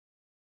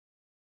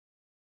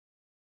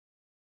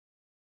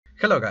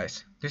Hello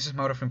guys, this is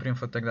Mauro from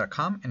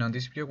Infotech.com, and on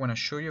this video I want to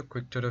show you a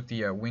quick tour of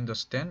the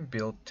Windows 10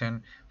 build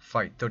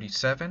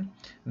 10.537.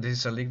 This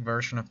is a leaked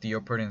version of the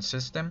operating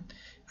system,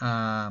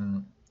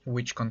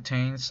 which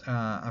contains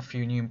a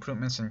few new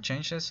improvements and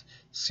changes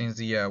since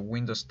the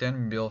Windows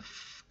 10 build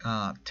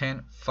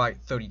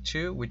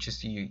 10.532, which is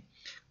the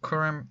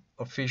current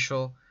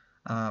official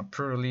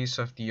pre-release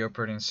of the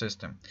operating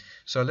system.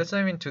 So let's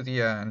dive into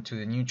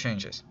the new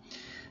changes.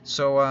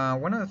 So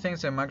one of the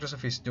things that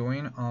Microsoft is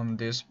doing on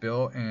this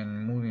build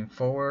and moving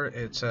forward,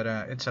 it's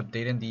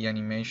updating the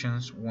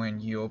animations when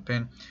you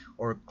open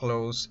or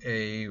close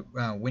a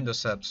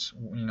Windows apps.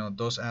 You know,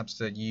 those apps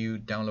that you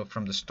download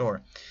from the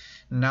store.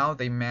 Now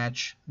they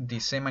match the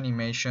same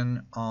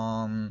animation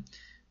on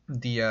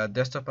the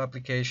desktop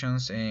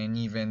applications and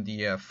even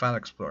the File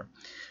Explorer.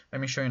 Let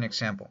me show you an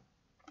example.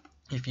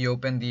 If you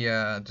open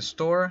the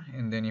store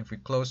and then if we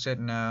close it,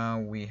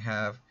 now we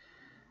have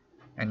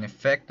an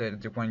effect,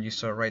 the one you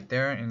saw right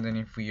there, and then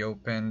if we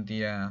open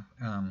the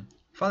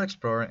File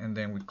Explorer and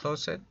then we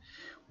close it,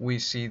 we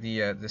see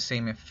the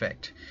same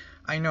effect.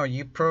 I know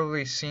you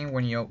probably seen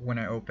when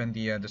I opened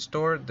the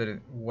store that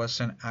it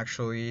wasn't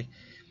actually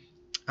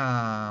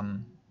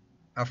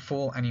a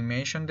full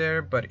animation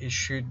there, but it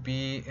should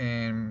be,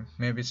 and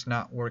maybe it's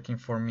not working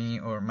for me,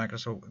 or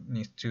Microsoft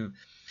needs to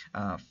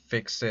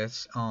fix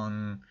this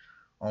on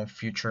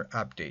future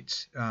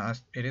updates.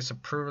 It is a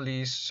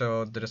pre-release,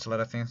 so there's a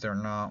lot of things that are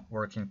not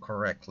working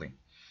correctly,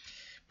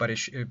 but it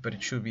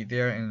should be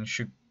there and it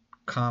should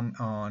come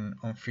on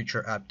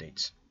future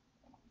updates.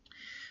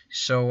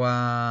 So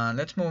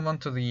let's move on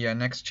to the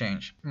next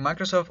change.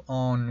 Microsoft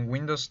on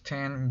Windows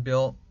 10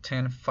 build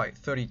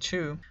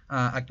 10.532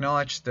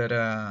 acknowledged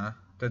that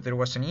there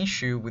was an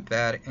issue with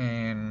that,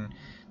 and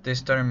they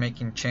started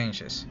making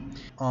changes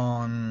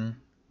on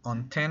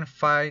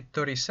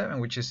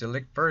 10.537, which is the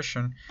leaked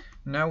version.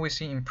 Now we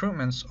see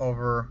improvements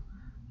over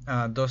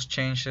those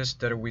changes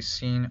that we've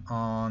seen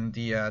on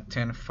the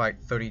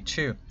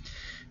 10.532.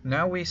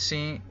 Now we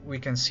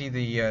can see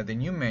the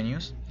new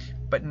menus,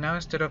 but now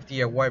instead of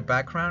the white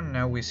background,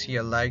 now we see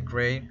a light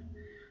gray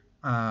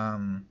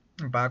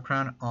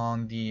background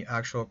on the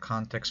actual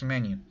context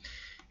menu.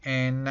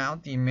 And now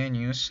the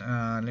menus,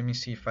 let me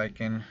see if I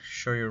can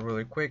show you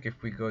really quick.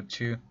 If we go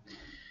to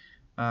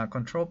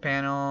control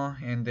panel,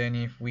 and then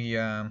if we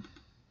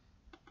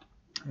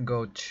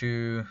go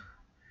to,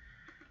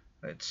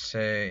 let's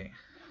say,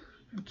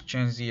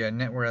 change the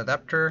network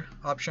adapter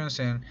options,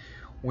 and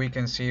we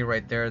can see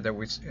right there that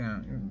we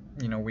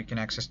we can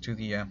access to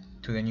the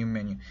new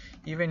menu.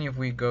 Even if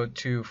we go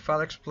to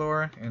File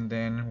Explorer and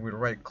then we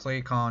right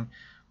click on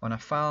a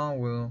file,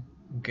 we'll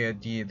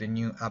get the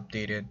new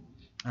updated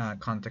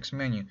context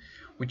menu,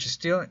 which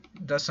still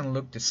doesn't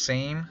look the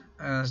same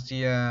as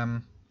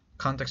the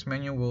context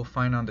menu we'll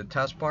find on the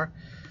taskbar,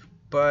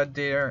 but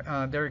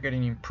they're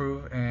getting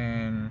improved,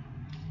 and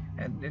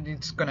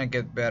it's gonna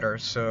get better.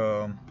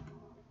 So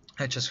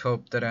I just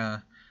hope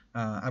that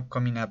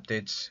upcoming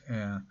updates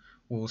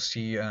will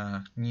see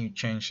new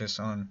changes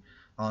on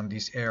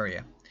this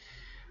area.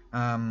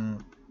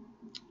 Another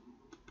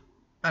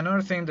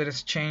thing that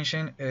is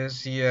changing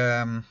is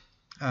the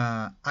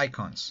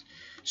icons.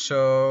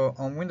 So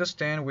on Windows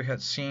 10 we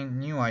had seen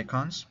new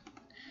icons.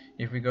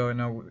 If we go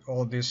now,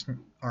 all these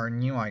are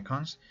new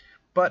icons,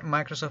 but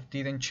Microsoft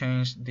didn't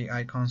change the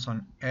icons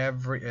on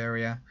every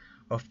area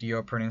of the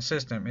operating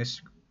system.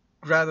 It's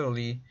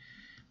gradually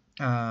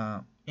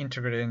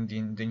integrated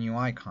in the new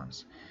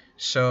icons.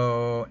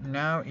 So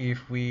now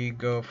if we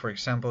go, for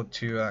example,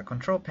 to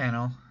control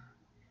panel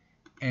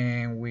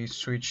and we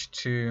switch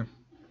to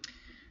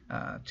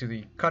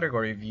the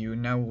category view,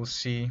 now we'll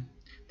see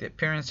the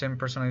appearance and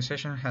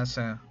personalization has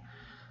a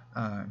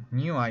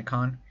new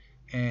icon.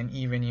 And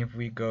even if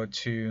we go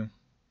to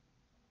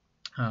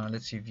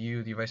let's see,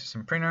 view devices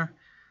and printer,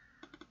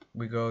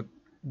 we go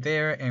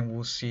there and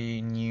we'll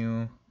see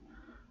new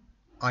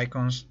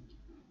icons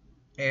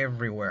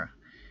everywhere,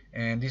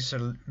 and these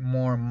are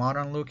more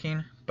modern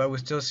looking, but we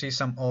still see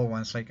some old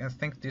ones. Like I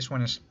think this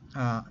one is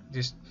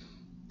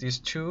these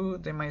two,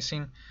 they might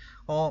seem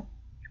all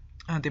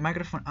the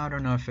microphone, I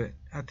don't know if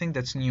I think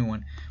that's new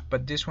one,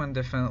 but this one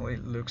definitely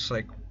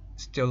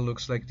still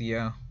looks like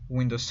the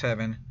Windows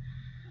 7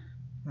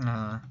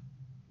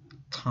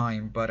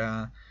 time,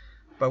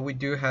 but we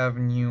do have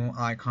new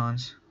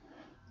icons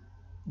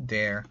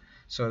there,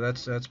 so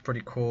that's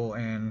pretty cool.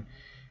 And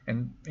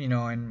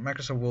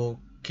Microsoft will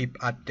keep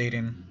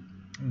updating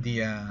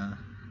the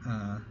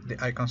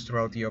icons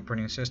throughout the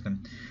operating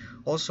system.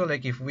 Also,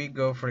 like if we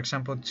go, for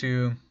example,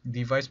 to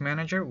device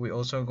manager, we're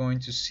also going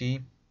to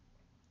see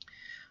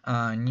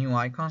new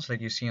icons like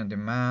you see on the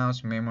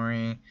mouse,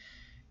 memory,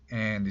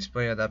 and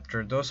display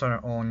adapter. Those are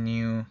all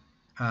new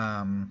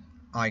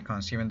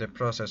icons. Even the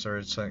processor,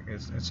 it's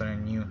a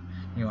new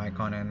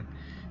icon, and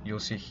you'll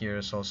see here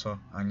is also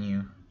a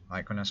new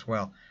icon as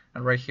well.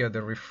 And right here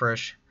the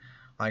refresh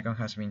icon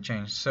has been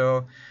changed.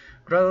 So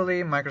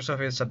gradually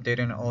Microsoft is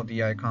updating all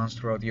the icons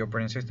throughout the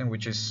operating system,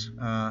 which is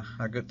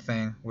a good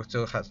thing. We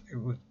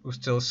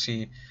still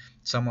see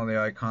some of the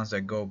icons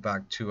that go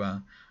back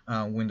to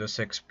Windows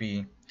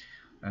XP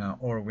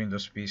or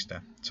Windows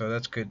Vista. So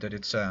that's good that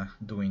it's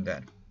doing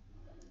that.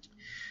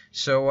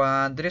 So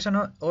there is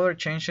other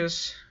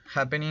changes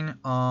happening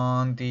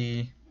on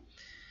the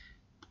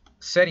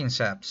settings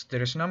apps.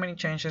 There is not many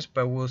changes,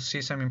 but we'll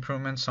see some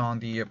improvements on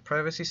the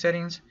privacy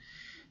settings.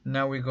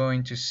 Now we're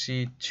going to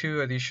see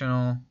two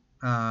additional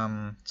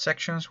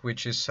sections,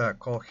 which is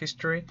call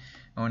history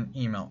on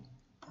email.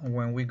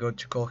 When we go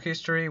to call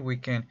history, we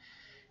can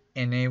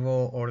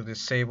enable or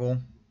disable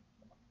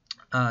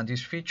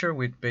this feature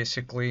with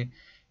basically,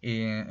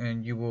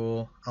 and you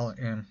will,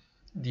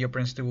 the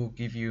operating system will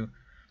give you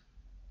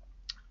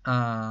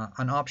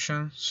an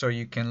option so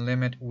you can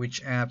limit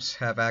which apps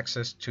have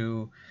access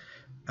to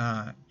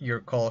your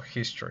call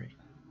history.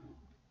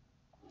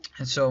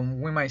 And so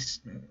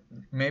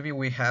maybe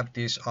we have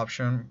this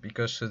option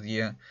because of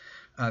the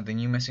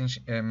new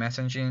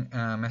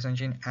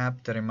messaging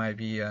app that it might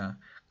be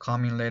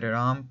coming later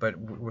on, but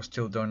we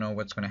still don't know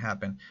what's going to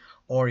happen,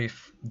 or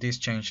if these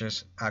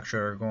changes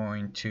actually are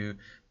going to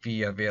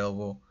be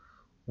available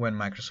when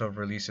Microsoft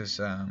releases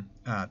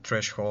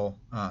Threshold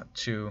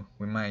 2,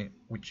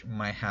 which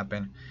might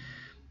happen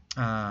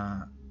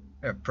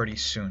pretty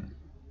soon.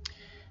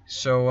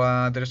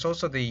 So there's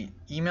also the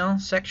email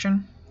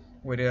section,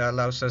 where it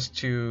allows us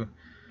to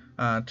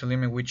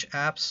limit which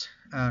apps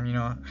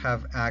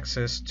have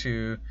access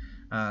to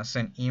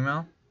send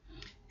email,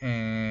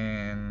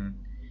 and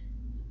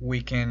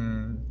we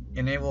can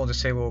enable or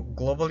disable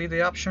globally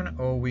the option,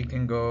 or we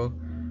can go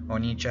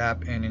on each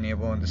app and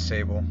enable and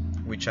disable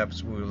which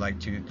apps we would like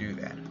to do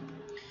that.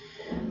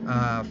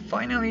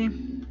 Finally,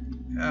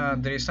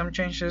 there is some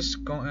changes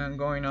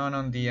going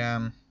on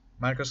the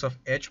Microsoft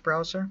Edge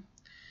browser,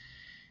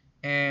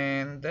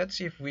 and that's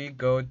if we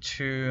go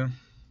to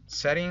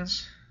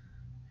settings,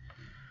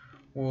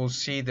 we'll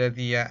see that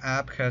the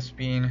app has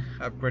been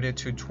upgraded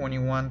to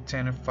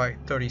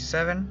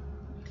 21.10.5.37,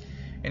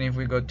 and if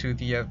we go to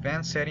the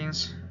advanced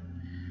settings,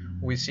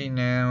 we see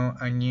now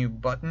a new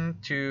button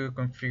to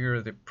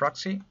configure the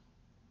proxy,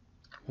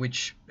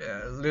 which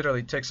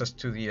literally takes us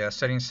to the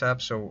settings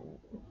app, so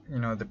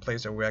the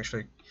place that we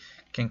actually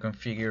can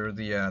configure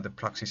the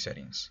proxy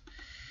settings.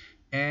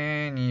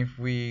 And if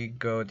we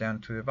go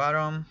down to the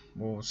bottom,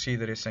 we'll see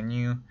that it's a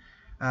new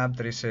app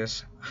that it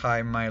says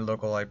hi my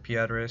local IP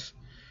address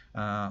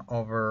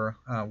over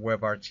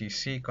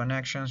WebRTC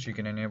connections. You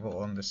can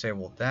enable and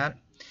disable that.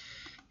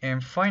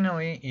 And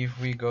finally, if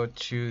we go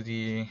to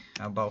the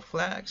about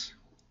flags,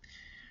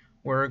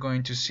 we're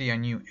going to see a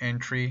new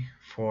entry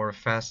for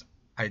fast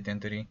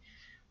identity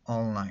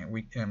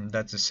online.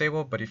 That's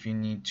disabled, but if you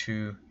need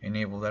to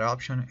enable that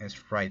option,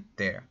 it's right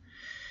there.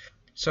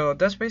 So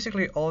that's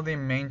basically all the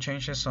main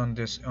changes on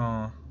this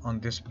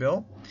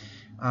build.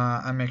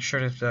 I make sure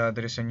if there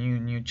is a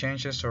new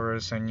changes or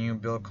is a new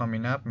build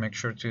coming up, make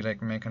sure to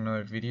make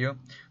another video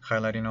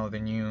highlighting all the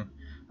new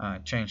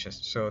changes.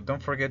 So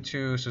don't forget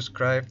to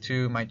subscribe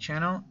to my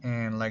channel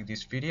and like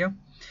this video,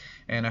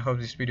 and I hope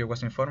this video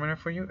was informative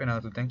for you, and I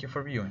want to thank you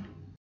for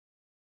viewing.